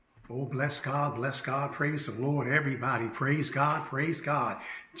Oh, bless God, praise the Lord, everybody. Praise God, praise God.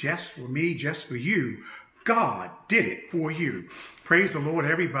 Just for me, just for you. God did it for you. Praise the Lord,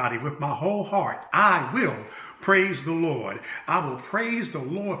 everybody. With my whole heart, I will praise the Lord. I will praise the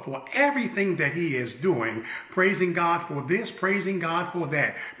Lord for everything that he is doing. Praising God for this, praising God for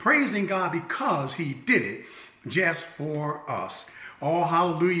that. Praising God because he did it just for us. All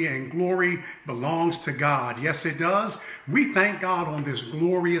hallelujah and glory belongs to God. Yes, it does. We thank God on this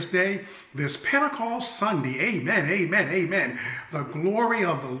glorious day, this Pentecost Sunday. Amen, amen, amen. The glory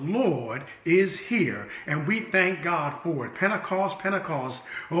of the Lord is here, and we thank God for it. Pentecost, Pentecost.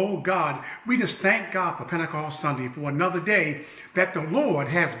 Oh God, we just thank God for Pentecost Sunday, for another day that the Lord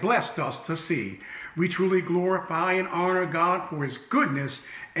has blessed us to see. We truly glorify and honor God for his goodness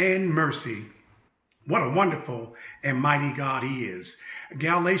and mercy. What a wonderful and mighty God he is.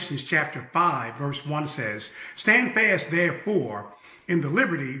 Galatians chapter 5 verse 1 says, "Stand fast therefore in the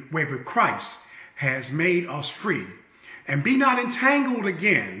liberty wherewith Christ has made us free, and be not entangled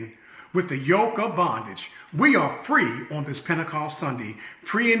again with the yoke of bondage." We are free on this Pentecost Sunday.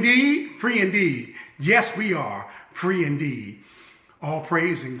 Free indeed, free indeed. Yes, we are free indeed. All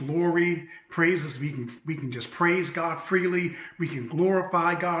praise and glory, praises. We can just praise God freely. We can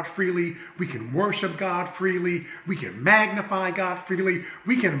glorify God freely. We can worship God freely. We can magnify God freely.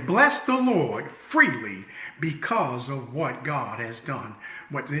 We can bless the Lord freely because of what God has done,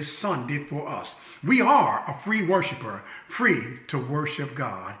 what his son did for us. We are a free worshiper, free to worship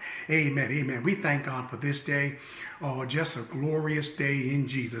God. Amen, amen. We thank God for this day. Oh, just a glorious day in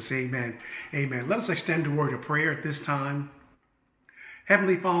Jesus. Amen, amen. Let us extend a word of prayer at this time.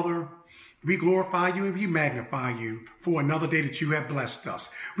 Heavenly Father, we glorify you and we magnify you for another day that you have blessed us.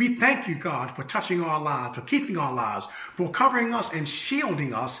 We thank you, God, for touching our lives, for keeping our lives, for covering us and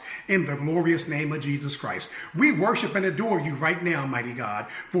shielding us in the glorious name of Jesus Christ. We worship and adore you right now, mighty God,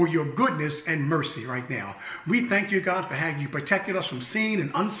 for your goodness and mercy right now. We thank you, God, for how you protected us from seen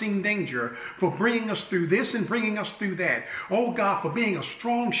and unseen danger, for bringing us through this and bringing us through that. Oh, God, for being a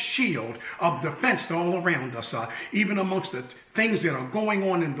strong shield of defense all around us, even amongst the things that are going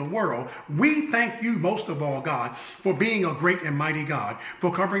on in the world. We thank you most of all, God, for being a great and mighty God,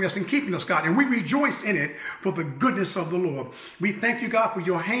 for covering us and keeping us, God, and we rejoice in it for the goodness of the Lord. We thank you, God, for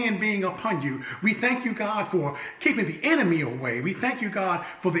your hand being upon you. We thank you, God, for keeping the enemy away. We thank you, God,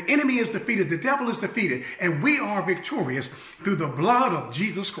 for the enemy is defeated, the devil is defeated, and we are victorious through the blood of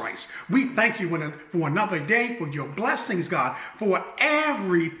Jesus Christ. We thank you for another day, for your blessings, God, for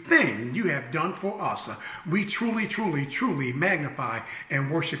everything you have done for us. We truly, truly, truly magnify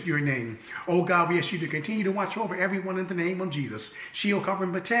and worship your name. Oh God, we ask you to continue to watch over everyone in the name of Jesus. Shield, cover,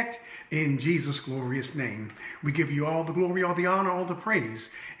 and protect in Jesus' glorious name. We give you all the glory, all the honor, all the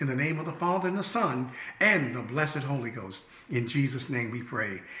praise in the name of the Father and the Son and the blessed Holy Ghost. In Jesus' name we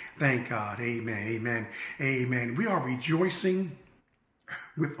pray. Thank God. Amen. Amen. Amen. We are rejoicing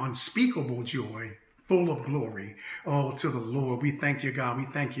with unspeakable joy, full of glory. Oh, to the Lord. We thank you, God. We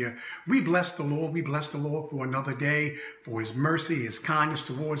thank you. We bless the Lord. We bless the Lord for another day, for his mercy, his kindness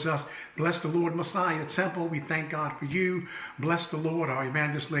towards us. Bless the Lord, Messiah Temple. We thank God for you. Bless the Lord, our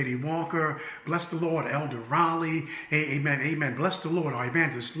evangelist, Lady Walker. Bless the Lord, Elder Raleigh. Amen. Amen. Bless the Lord, our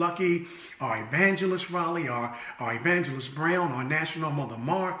evangelist, Lucky, our evangelist, Raleigh, our evangelist, Brown, our national mother,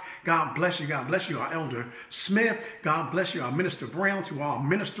 Mark. God bless you. God bless you, our Elder Smith. God bless you, our minister, Brown, to our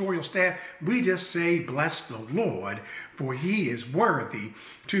ministerial staff. We just say, bless the Lord, for he is worthy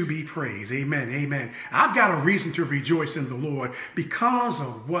to be praised. Amen. Amen. I've got a reason to rejoice in the Lord because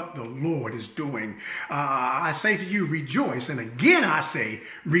of what the Lord is doing. I say to you, rejoice. And again, I say,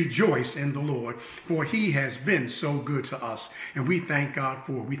 rejoice in the Lord, for he has been so good to us. And we thank God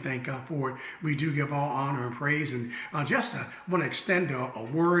for it. We thank God for it. We do give all honor and praise. And just want to extend a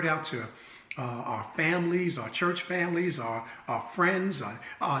word out to our families, our church families, our friends,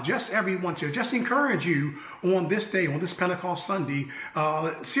 just everyone, to just encourage you on this day, on this Pentecost Sunday,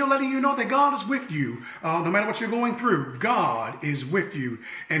 still letting you know that God is with you. No matter what you're going through, God is with you,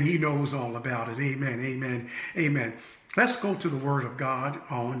 and he knows all about it. Amen, amen, amen. Let's go to the Word of God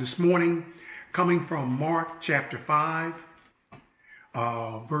on this morning, coming from Mark chapter 5,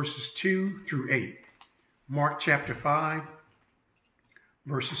 verses 2 through 8. Mark chapter 5.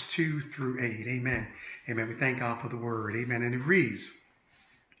 Verses 2 through 8. Amen. Amen. We thank God for the word. Amen. And it reads,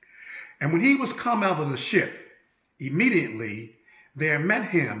 "And when he was come out of the ship, immediately there met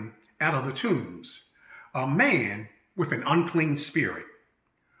him out of the tombs a man with an unclean spirit,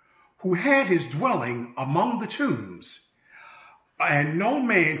 who had his dwelling among the tombs, and no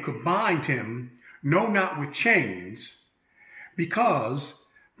man could bind him, no, not with chains, because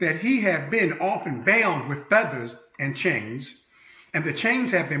that he had been often bound with fetters and chains, and the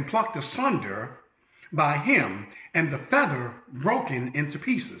chains have been plucked asunder by him, and the feather broken into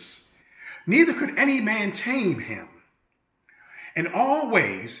pieces. Neither could any man tame him. And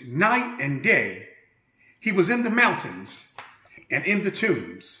always, night and day, he was in the mountains and in the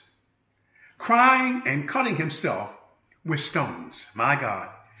tombs, crying and cutting himself with stones. My God.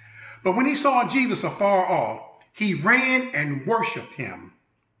 But when he saw Jesus afar off, he ran and worshipped him,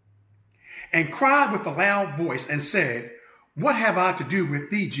 and cried with a loud voice and said, What have I to do with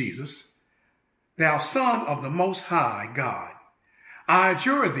thee, Jesus, thou Son of the Most High God? I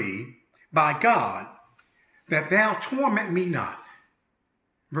adjure thee by God that thou torment me not.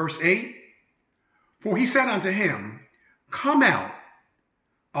 Verse 8, For he said unto him, Come out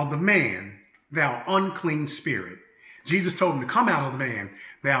of the man, thou unclean spirit. Jesus told him to come out of the man,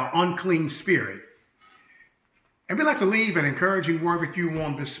 thou unclean spirit. And we'd like to leave an encouraging word with you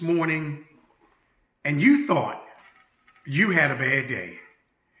on this morning. And you thought you had a bad day.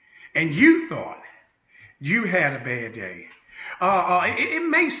 And you thought you had a bad day. It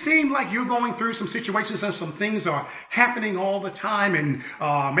may seem like you're going through some situations and some things are happening all the time.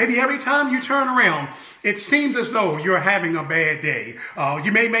 And maybe every time you turn around, it seems as though you're having a bad day.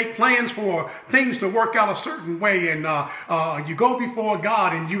 You may make plans for things to work out a certain way. And you go before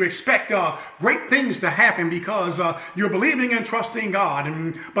God and you expect great things to happen because you're believing and trusting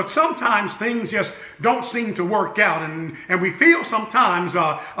God. But sometimes things just don't seem to work out. And we feel sometimes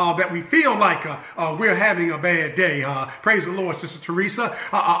that we feel like we're having a bad day. Praise the Lord, Sister Teresa.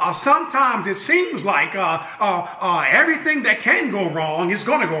 Sometimes it seems like everything that can go wrong is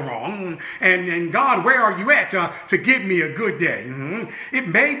going to go wrong. And God, where are you at to give me a good day? It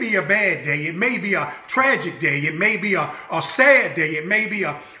may be a bad day. It may be a tragic day. It may be a sad day. It may be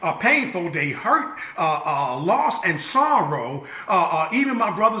a painful day. Hurt, loss, and sorrow. Even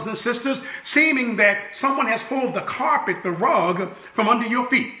my brothers and sisters, seeming that someone has pulled the carpet, the rug from under your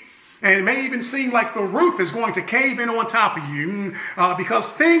feet. And it may even seem like the roof is going to cave in on top of you because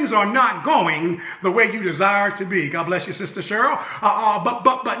things are not going the way you desire it to be. God bless you, Sister Cheryl.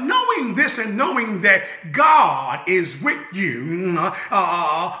 But knowing this and knowing that God is with you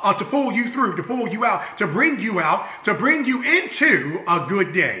to pull you through, to pull you out, to bring you into a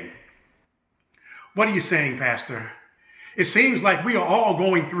good day. What are you saying, Pastor? It seems like we are all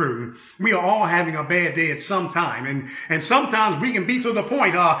going through. We are all having a bad day at some time. And sometimes we can be to the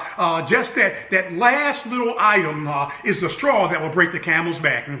point, just that last little item is the straw that will break the camel's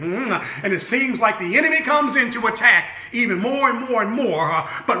back. And it seems like the enemy comes in to attack even more and more and more.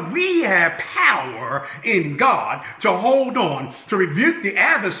 But we have power in God to hold on, to rebuke the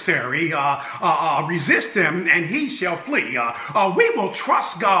adversary, resist him, and he shall flee. We will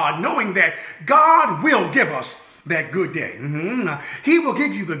trust God, knowing that God will give us that good day. He will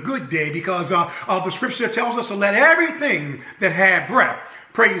give you the good day because the scripture tells us to let everything that have breath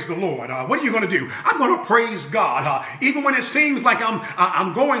praise the Lord. What are you going to do? I'm going to praise God. Even when it seems like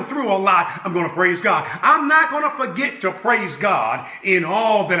I'm going through a lot, I'm going to praise God. I'm not going to forget to praise God in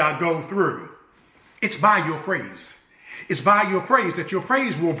all that I go through. It's by your praise. It's by your praise that your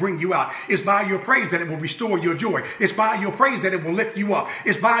praise will bring you out. It's by your praise that it will restore your joy. It's by your praise that it will lift you up.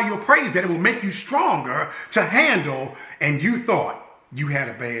 It's by your praise that it will make you stronger to handle. And you thought you had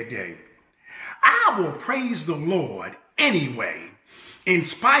a bad day. I will praise the Lord anyway. In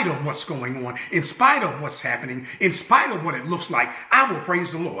spite of what's going on, in spite of what's happening, in spite of what it looks like, I will praise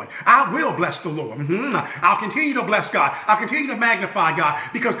the Lord. I will bless the Lord. I'll continue to bless God. I'll continue to magnify God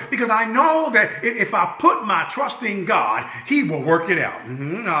because I know that if I put my trust in God, He will work it out.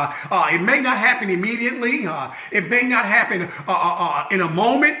 It may not happen immediately. It may not happen in a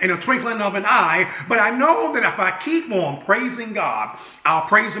moment, in a twinkling of an eye. But I know that if I keep on praising God, I'll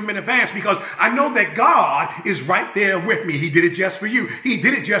praise Him in advance because I know that God is right there with me. He did it just for you. He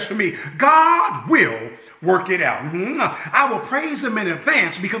did it just for me. God will work it out. I will praise Him in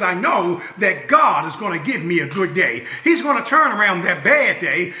advance because I know that God is going to give me a good day. He's going to turn around that bad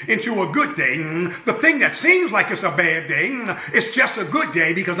day into a good day. The thing that seems like it's a bad day, it's just a good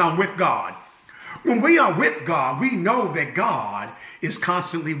day because I'm with God. When we are with God, we know that God is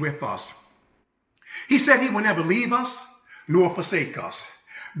constantly with us. He said He will never leave us nor forsake us.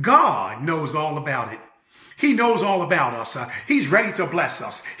 God knows all about it. He knows all about us. He's ready to bless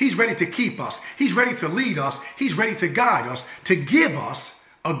us. He's ready to keep us. He's ready to lead us. He's ready to guide us, to give us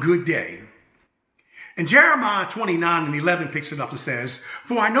a good day. And Jeremiah 29:11 picks it up and says,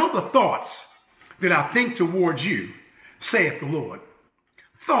 For I know the thoughts that I think towards you, saith the Lord.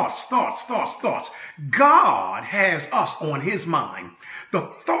 Thoughts. God has us on His mind. The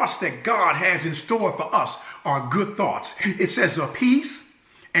thoughts that God has in store for us are good thoughts. It says of peace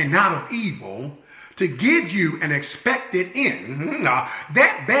and not of evil, to give you an expected end.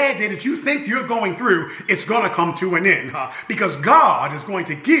 That bad day that you think you're going through, it's going to come to an end because God is going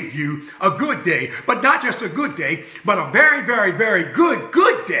to give you a good day, but not just a good day, but a very, very, very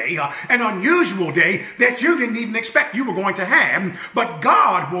good day, an unusual day that you didn't even expect you were going to have, but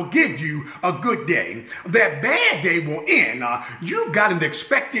God will give you a good day. That bad day will end. You've got an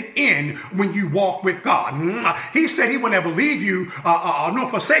expected end when you walk with God. He said he will never leave you nor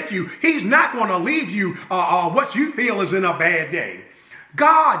forsake you. He's not going to leave you what you feel is in a bad day.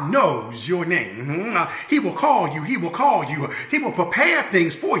 God knows your name. He will call you. He will call you. He will prepare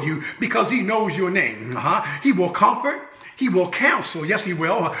things for you because he knows your name. He will comfort. He will counsel. Yes, he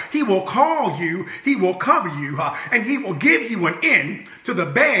will. He will call you. He will cover you. And he will give you an end to the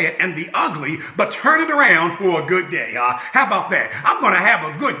bad and the ugly, but turn it around for a good day. How about that? I'm going to have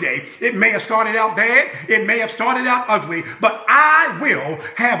a good day. It may have started out bad. It may have started out ugly, but I will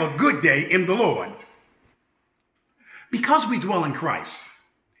have a good day in the Lord. Because we dwell in Christ,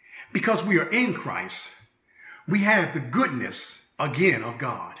 because we are in Christ, we have the goodness again of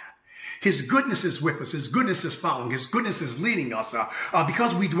God. His goodness is with us. His goodness is following. His goodness is leading us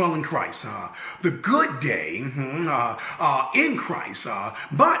because we dwell in Christ. The good day in Christ.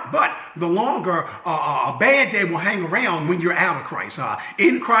 But the longer a bad day will hang around when you're out of Christ.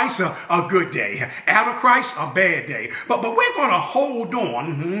 In Christ, a good day. Out of Christ, a bad day. But we're going to hold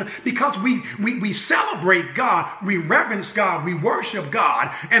on because we celebrate God. We reverence God. We worship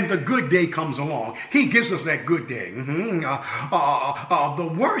God. And the good day comes along. He gives us that good day.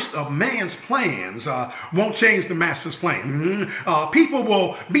 The worst of man's plans won't change the master's plan. People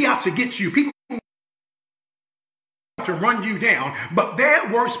will be out to get you. People to run you down, but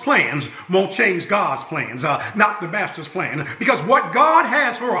their worst plans won't change God's plans, not the master's plan, because what God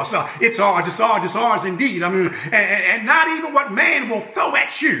has for us, it's ours indeed. And not even what man will throw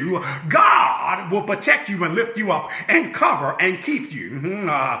at you, God will protect you and lift you up and cover and keep you.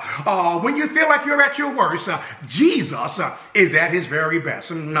 When you feel like you're at your worst, Jesus is at his very best.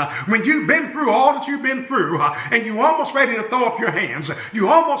 When you've been through all that you've been through, and you're almost ready to throw up your hands,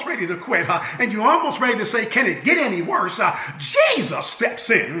 you're almost ready to quit, and you're almost ready to say, can it get any worse? Jesus steps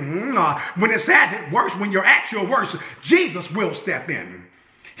in. When it's at its worst, when you're at your worst, Jesus will step in.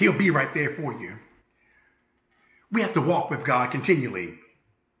 He'll be right there for you. We have to walk with God continually.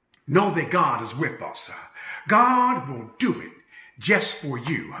 Know that God is with us. God will do it just for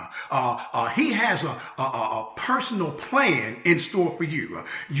you. He has a personal plan in store for you.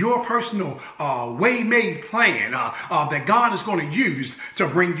 Your personal way-made plan that God is going to use to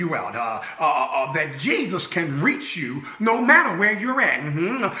bring you out. That Jesus can reach you no matter where you're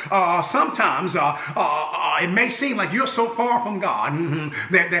at. Sometimes it may seem like you're so far from God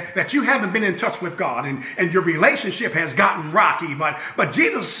that you haven't been in touch with God and your relationship has gotten rocky. But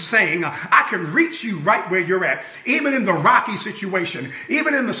Jesus is saying, I can reach you right where you're at, even in the rocky situation.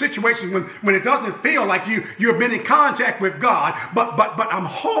 Even in the situation when it doesn't feel like you've been in contact with God, but I'm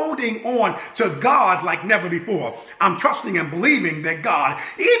holding on to God like never before. I'm trusting and believing that God,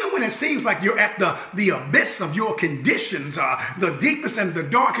 even when it seems like you're at the abyss of your conditions, the deepest and the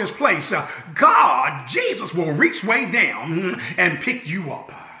darkest place, God, Jesus will reach way down and pick you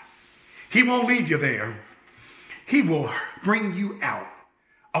up. He won't leave you there. He will bring you out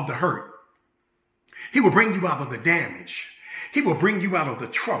of the hurt. He will bring you out of the damage. He will bring you out of the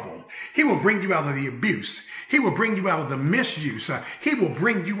trouble. He will bring you out of the abuse. He will bring you out of the misuse. He will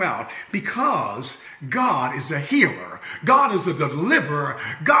bring you out because God is a healer. God is a deliverer.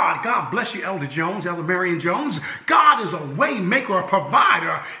 God bless you, Elder Jones, Elder Marion Jones. God is a way maker, a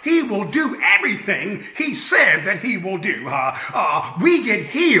provider. He will do everything he said that he will do. We get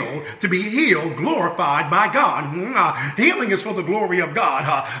healed to be healed, glorified by God. Healing is for the glory of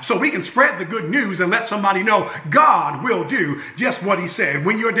God. So we can spread the good news and let somebody know God will do just what he said.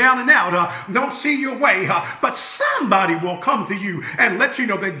 When you're down and out, don't see your way, but somebody will come to you and let you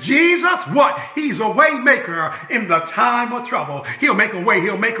know that Jesus, what? He's a way maker in the time of trouble. He'll make a way.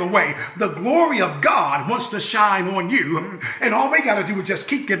 He'll make a way. The glory of God wants to shine on you. And all we got to do is just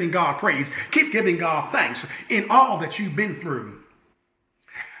keep giving God praise. Keep giving God thanks in all that you've been through.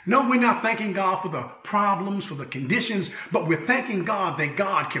 No, we're not thanking God for the problems, for the conditions, but we're thanking God that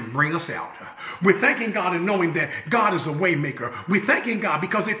God can bring us out. We're thanking God and knowing that God is a way maker. We're thanking God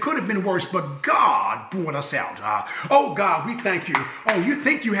because it could have been worse, but God brought us out. Oh, God, we thank you. Oh, you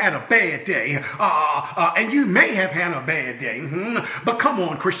think you had a bad day, and you may have had a bad day, but come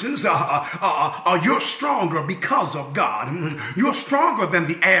on, Christians, you're stronger because of God. You're stronger than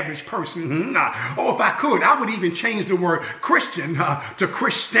the average person. Oh, if I could, I would even change the word Christian to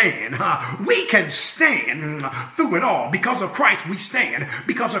Christian. We can stand stand through it all. Because of Christ we stand.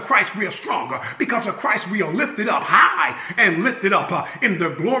 Because of Christ we are stronger. Because of Christ we are lifted up high and lifted up in the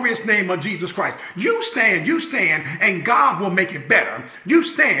glorious name of Jesus Christ. You stand, and God will make it better. You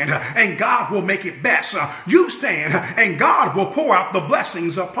stand, and God will make it best. You stand, and God will pour out the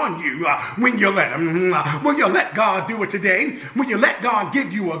blessings upon you when you let Him. Will you let God do it today? Will you let God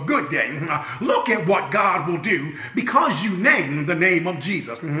give you a good day? Look at what God will do because you name the name of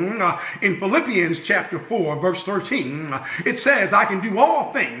Jesus. In Philippians chapter 4, verse 13, it says, I can do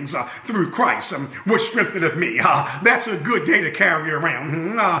all things through Christ, which strengtheneth me. That's a good day to carry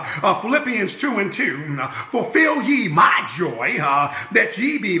around. Philippians 2 and 2, fulfill ye my joy, that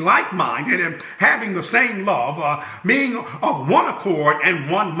ye be like-minded, and having the same love, being of one accord and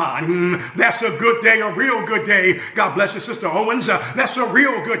one mind. That's a good day, a real good day. God bless you, Sister Owens. That's a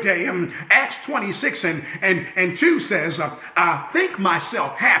real good day. Acts 26 and 2 says, I think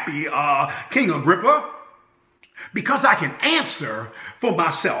myself happy, King Agrippa, because I can answer for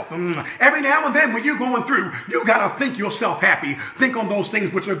myself. Every now and then when you're going through, you got to think yourself happy. Think on those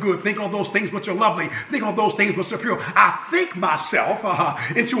things which are good. Think on those things which are lovely. Think on those things which are pure. I think myself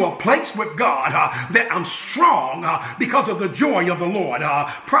into a place with God that I'm strong because of the joy of the Lord.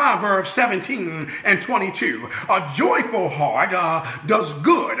 Proverbs 17 and 22. A joyful heart does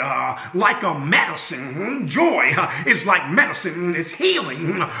good like a medicine. Joy is like medicine. It's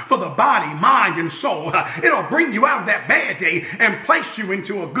healing for the body, mind, and soul. It'll bring you out of that bad day and place you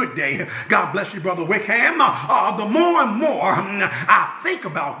into a good day. God bless you, Brother Wickham. The more and more I think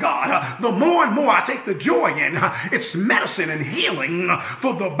about God, the more and more I take the joy in. It's medicine and healing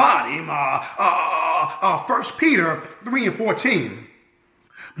for the body. 1 Peter 3 and 14.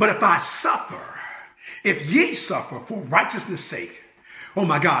 But if ye suffer for righteousness' sake, oh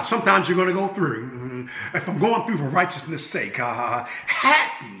my God, sometimes you're going to go through. If I'm going through for righteousness' sake,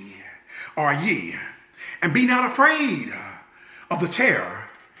 happy are ye, and be not afraid of the terror,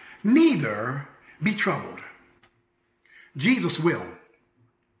 neither be troubled. Jesus will.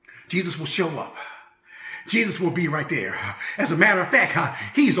 Jesus will show up. Jesus will be right there. As a matter of fact,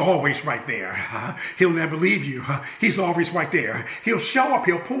 He's always right there. He'll never leave you. He's always right there. He'll show up.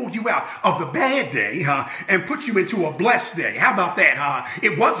 He'll pull you out of the bad day and put you into a blessed day. How about that?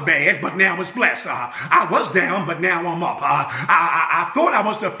 It was bad, but now it's blessed. I was down, but now I'm up. I thought I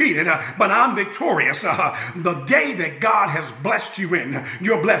was defeated, but I'm victorious. The day that God has blessed you in,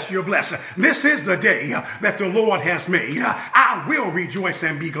 you're blessed, you're blessed. This is the day that the Lord has made. I will rejoice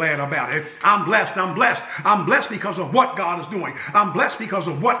and be glad about it. I'm blessed. I'm blessed. I'm blessed because of what God is doing. I'm blessed because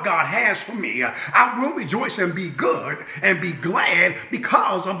of what God has for me. I will rejoice and be good and be glad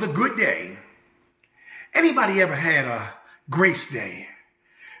because of the good day. Anybody ever had a grace day?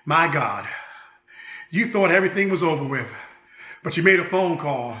 My God, you thought everything was over with, but you made a phone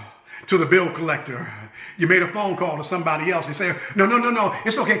call to the bill collector. You made a phone call to somebody else. They say, no,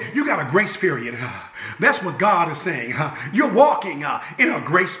 it's okay. You got a grace period. That's what God is saying. You're walking in a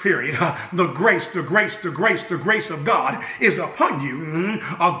grace period. The grace of God is upon you.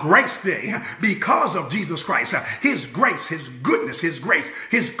 A grace day because of Jesus Christ. His grace, His goodness, His grace,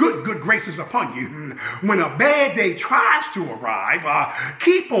 His good grace is upon you. When a bad day tries to arrive,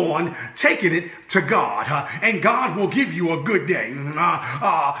 keep on taking it to God, and God will give you a good day.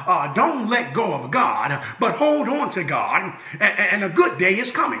 Don't let go of God, but hold on to God, and a good day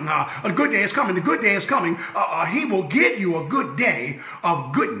is coming. A good day is coming. The good day is coming. He will give you a good day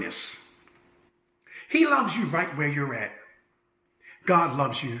of goodness. He loves you right where you're at. God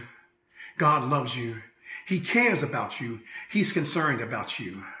loves you. God loves you. He cares about you. He's concerned about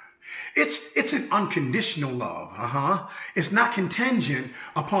you. It's an unconditional love. It's not contingent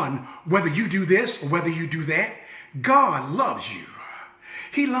upon whether you do this or whether you do that. God loves you.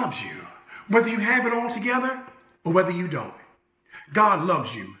 He loves you, whether you have it all together or whether you don't. God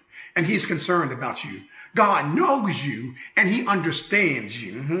loves you, and He's concerned about you. God knows you, and He understands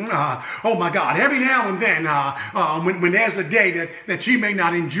you. Oh my God, every now and then, when there's a day that you may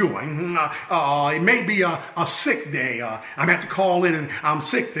not enjoy, it may be a sick day. I'm have to call in and I'm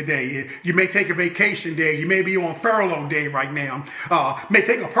sick today. You may take a vacation day. You may be on furlough day right now. May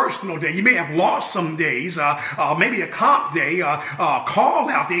take a personal day. You may have lost some days. Maybe a comp day, call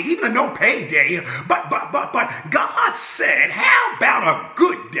out day, even a no pay day. But God said, how about a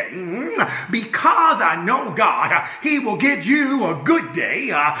good day? Because I know God, He will give you a good day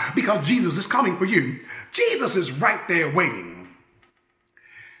because Jesus is coming for you. Jesus is right there waiting.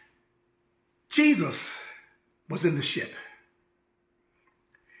 Jesus was in the ship.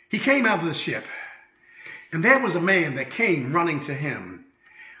 He came out of the ship, and there was a man that came running to Him.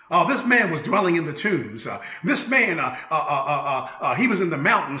 This man was dwelling in the tombs. This man, he was in the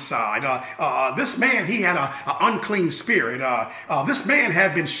mountainside. This man, he had an unclean spirit. This man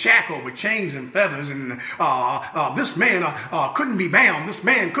had been shackled with chains and feathers. And this man couldn't be bound. This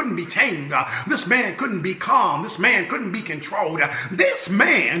man couldn't be tamed. This man couldn't be calm. This man couldn't be controlled. This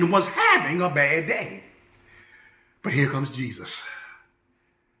man was having a bad day. But here comes Jesus.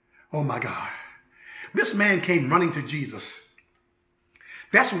 Oh my God. This man came running to Jesus.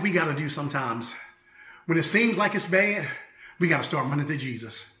 That's what we got to do sometimes. When it seems like it's bad, we got to start running to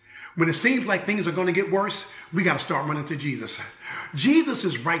Jesus. When it seems like things are going to get worse, we got to start running to Jesus. Jesus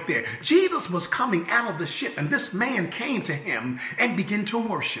is right there. Jesus was coming out of the ship, and this man came to him and began to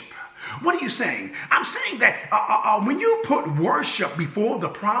worship. What are you saying? I'm saying that when you put worship before the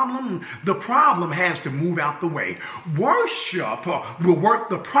problem has to move out the way. Worship will work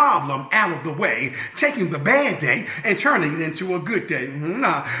the problem out of the way, taking the bad day and turning it into a good day.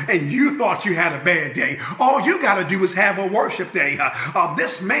 And you thought you had a bad day. All you got to do is have a worship day.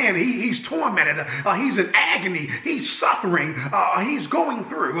 This man, he's tormented. He's in agony. He's suffering. He's going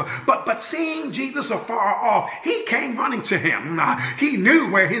through. But seeing Jesus afar off, he came running to him. He knew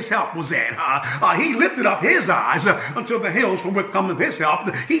where his help was at. He lifted up his eyes until the hills from which cometh his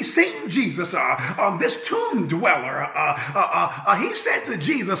help. He seen Jesus, this tomb dweller. He said to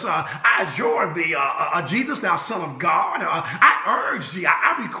Jesus, I adjure thee, Jesus, thou son of God. I urge thee,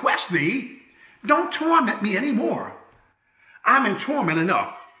 I request thee, don't torment me anymore. I'm in torment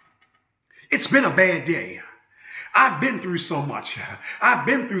enough. It's been a bad day. I've been through so much. I've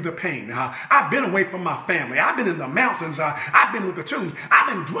been through the pain. I've been away from my family. I've been in the mountains. I've been with the tombs. I've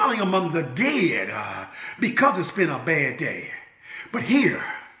been dwelling among the dead because it's been a bad day. But here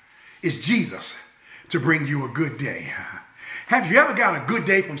is Jesus to bring you a good day. Have you ever got a good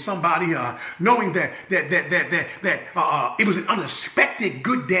day from somebody knowing that it was an unexpected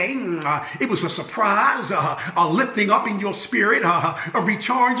good day? It was a surprise, a lifting up in your spirit, a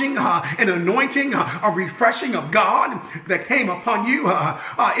recharging, an anointing, a refreshing of God that came upon you.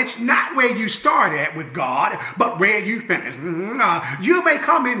 It's not where you start at with God, but where you finish. You may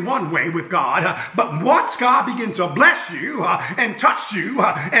come in one way with God, but once God begins to bless you and touch you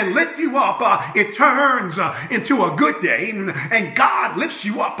and lift you up, it turns into a good day. And God lifts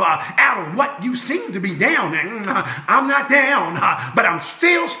you up out of what you seem to be down in. I'm not down, but I'm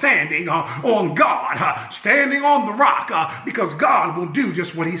still standing on God, standing on the rock, because God will do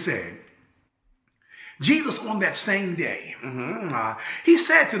just what he said. Jesus, on that same day, he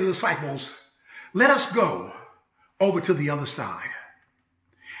said to the disciples, let us go over to the other side.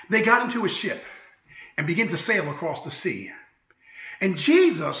 They got into a ship and began to sail across the sea. And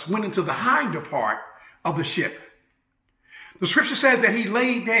Jesus went into the hinder part of the ship. The scripture says that he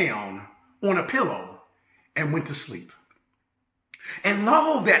laid down on a pillow and went to sleep. And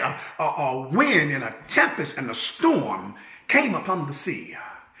lo, that a wind and a tempest and a storm came upon the sea.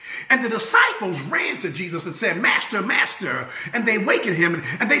 And the disciples ran to Jesus and said, Master, Master. And they wakened him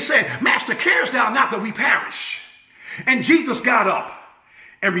and they said, Master, carest thou not that we perish? And Jesus got up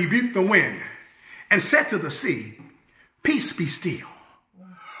and rebuked the wind and said to the sea, peace, be still.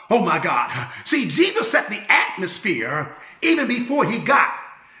 Oh my God. See, Jesus set the atmosphere even before he got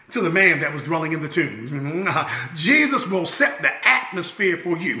to the man that was dwelling in the tomb. Jesus will set the atmosphere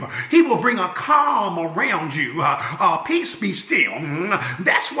for you. He will bring a calm around you. Peace, be still.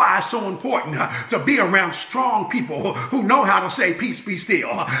 That's why it's so important to be around strong people who know how to say peace, be still.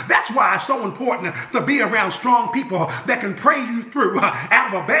 That's why it's so important to be around strong people that can pray you through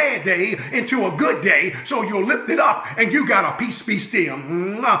out of a bad day into a good day, so you'll lift it up and you got a peace, be still.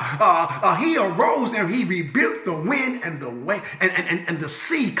 He arose and he rebuked the wind and the wave and the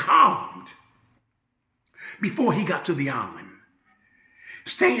sea calmed before he got to the island.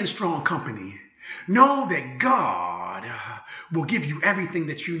 Stay in strong company. Know that God will give you everything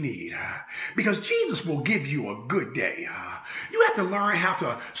that you need, because Jesus will give you a good day. You have to learn how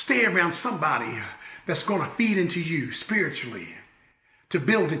to stay around somebody that's going to feed into you spiritually to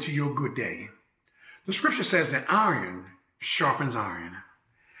build into your good day. The scripture says that iron sharpens iron.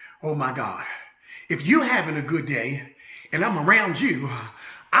 Oh my God. If you're having a good day and I'm around you,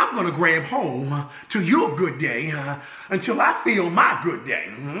 I'm going to grab home to your good day until I feel my good day.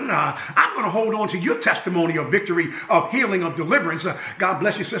 I'm going to hold on to your testimony of victory, of healing, of deliverance. God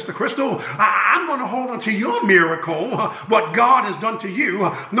bless you, Sister Crystal. I'm going to hold on to your miracle, what God has done to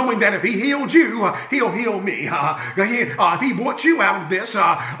you, knowing that if he healed you, he'll heal me. If he brought you out of this,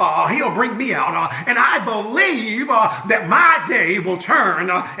 he'll bring me out. And I believe that my day will turn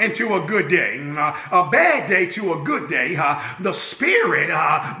into a good day. A bad day to a good day. The Spirit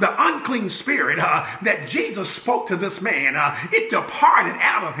the unclean spirit that Jesus spoke to this man, it departed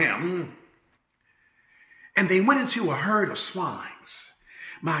out of him. And they went into a herd of swines.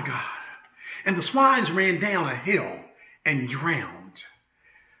 My God. And the swines ran down a hill and drowned.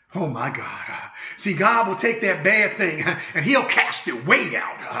 Oh my God. See, God will take that bad thing and he'll cast it way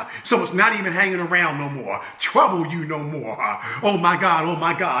out. So it's not even hanging around no more. Trouble you no more. Oh my God. Oh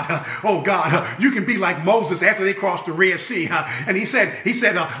my God. Oh God. You can be like Moses after they crossed the Red Sea. And he said, these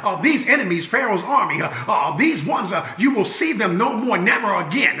enemies, Pharaoh's army, these ones, you will see them no more, never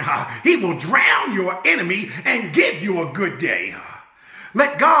again. He will drown your enemy and give you a good day.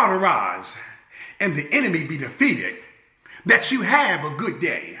 Let God arise and the enemy be defeated, that you have a good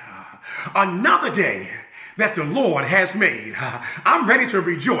day. Another day that the Lord has made. I'm ready to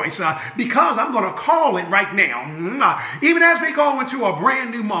rejoice because I'm going to call it right now. Even as we go into a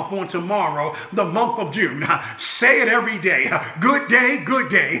brand new month on tomorrow, the month of June, say it every day. Good day, good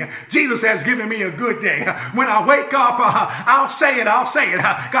day. Jesus has given me a good day. When I wake up, I'll say it.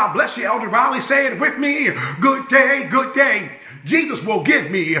 God bless you, Elder Riley. Say it with me. Good day, good day. Jesus will give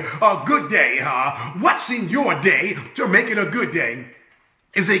me a good day. What's in your day to make it a good day?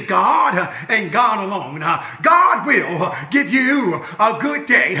 Is it God and God alone? God will give you a good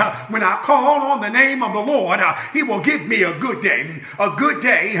day. When I call on the name of the Lord, he will give me a good day. A good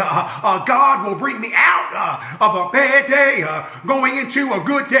day. God will bring me out of a bad day, going into a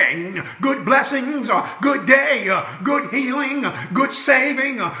good day. Good blessings, good day, good healing, good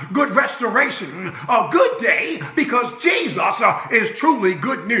saving, good restoration. A good day because Jesus is truly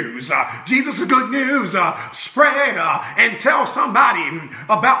good news. Jesus is good news. Spread and tell somebody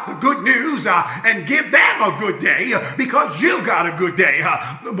about the good news and give them a good day because you got a good day.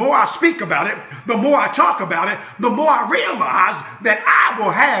 The more I speak about it, the more I talk about it, the more I realize that I will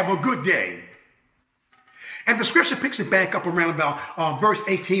have a good day. And the scripture picks it back up around about verse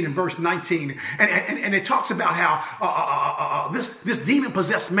 18 and verse 19. And it talks about how this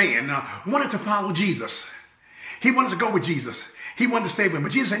demon-possessed man wanted to follow Jesus. He wanted to go with Jesus. He wanted to stay with him.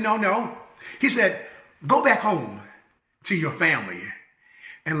 But Jesus said, no. He said, go back home to your family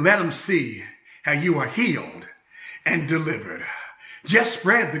and let them see how you are healed and delivered. Just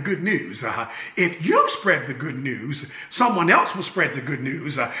spread the good news. If you spread the good news, someone else will spread the good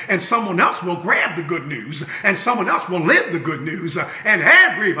news, and someone else will grab the good news, and someone else will live the good news, and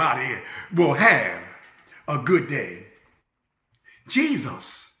everybody will have a good day.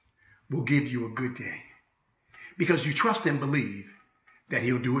 Jesus will give you a good day because you trust and believe that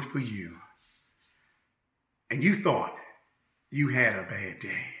he'll do it for you. And you thought you had a bad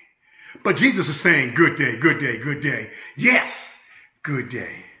day. But Jesus is saying, good day, good day, good day. Yes, good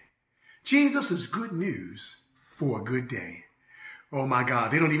day. Jesus is good news for a good day. Oh my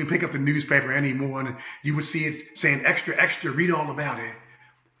God, they don't even pick up the newspaper anymore. And you would see it saying extra, extra, read all about it.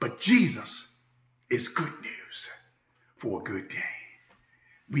 But Jesus is good news for a good day.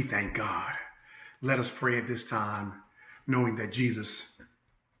 We thank God. Let us pray at this time, knowing that Jesus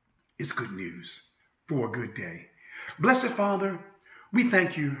is good news for a good day. Blessed Father, we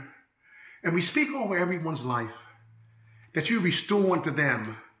thank you and we speak over everyone's life that you restore unto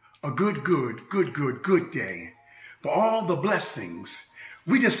them a good day for all the blessings.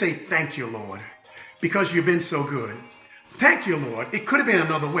 We just say thank you, Lord, because you've been so good. Thank you, Lord. It could have been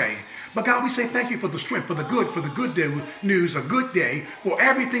another way. But God, we say thank you for the strength, for the good day, news, a good day, for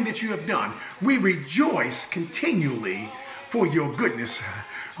everything that you have done. We rejoice continually for your goodness.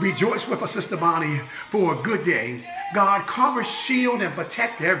 Rejoice with us, Sister Bonnie, for a good day. God, cover, shield, and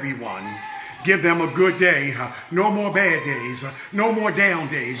protect everyone. Give them a good day. No more bad days. No more down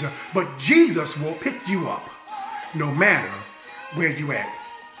days. But Jesus will pick you up no matter where you at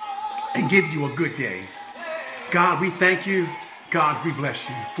and give you a good day. God, we thank you. God, we bless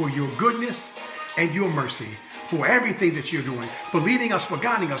you for your goodness and your mercy, for everything that you're doing, for leading us, for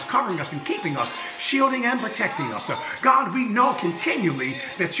guiding us, covering us, and keeping us, shielding and protecting us. God, we know continually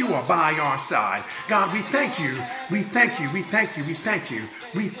that you are by our side. God, we thank you. We thank you. We thank you. We thank you.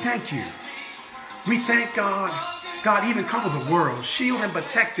 We thank you. We thank God. God, even cover the world, shield and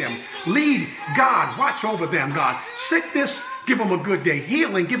protect them. Lead, God, watch over them, God. Sickness, give them a good day.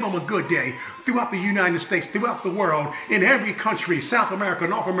 Healing, give them a good day. Throughout the United States, throughout the world, in every country, South America,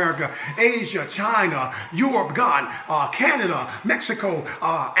 North America, Asia, China, Europe, God, Canada, Mexico,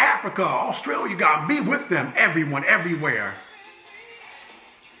 Africa, Australia, God, be with them, everyone, everywhere.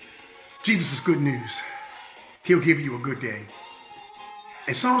 Jesus is good news. He'll give you a good day.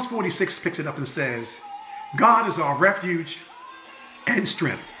 And Psalms 46 picks it up and says, God is our refuge and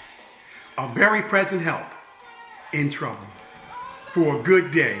strength, a very present help in trouble. For a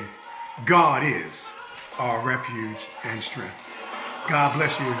good day, God is our refuge and strength. God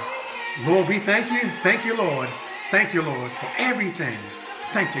bless you. Lord, we thank you. Thank you, Lord. Thank you, Lord, for everything.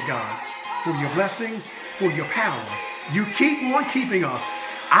 Thank you, God, for your blessings, for your power. You keep on keeping us.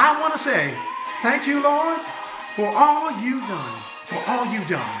 I want to say thank you, Lord, for all you've done. For all you've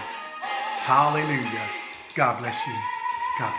done. Hallelujah. God bless you.